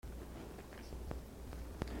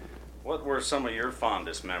What were some of your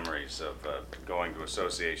fondest memories of going to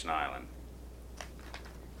Association Island?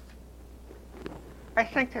 I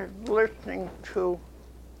think it's listening to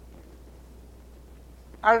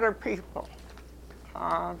other people.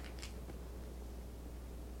 Uh,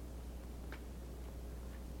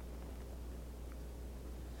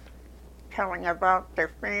 Telling about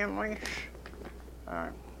their families. Uh,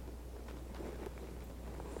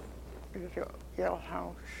 the Yale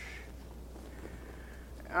House.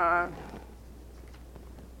 Uh,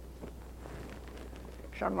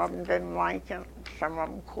 some of them didn't like it. Some of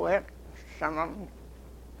them quit. Some of them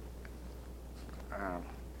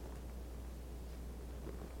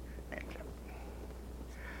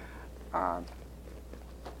uh,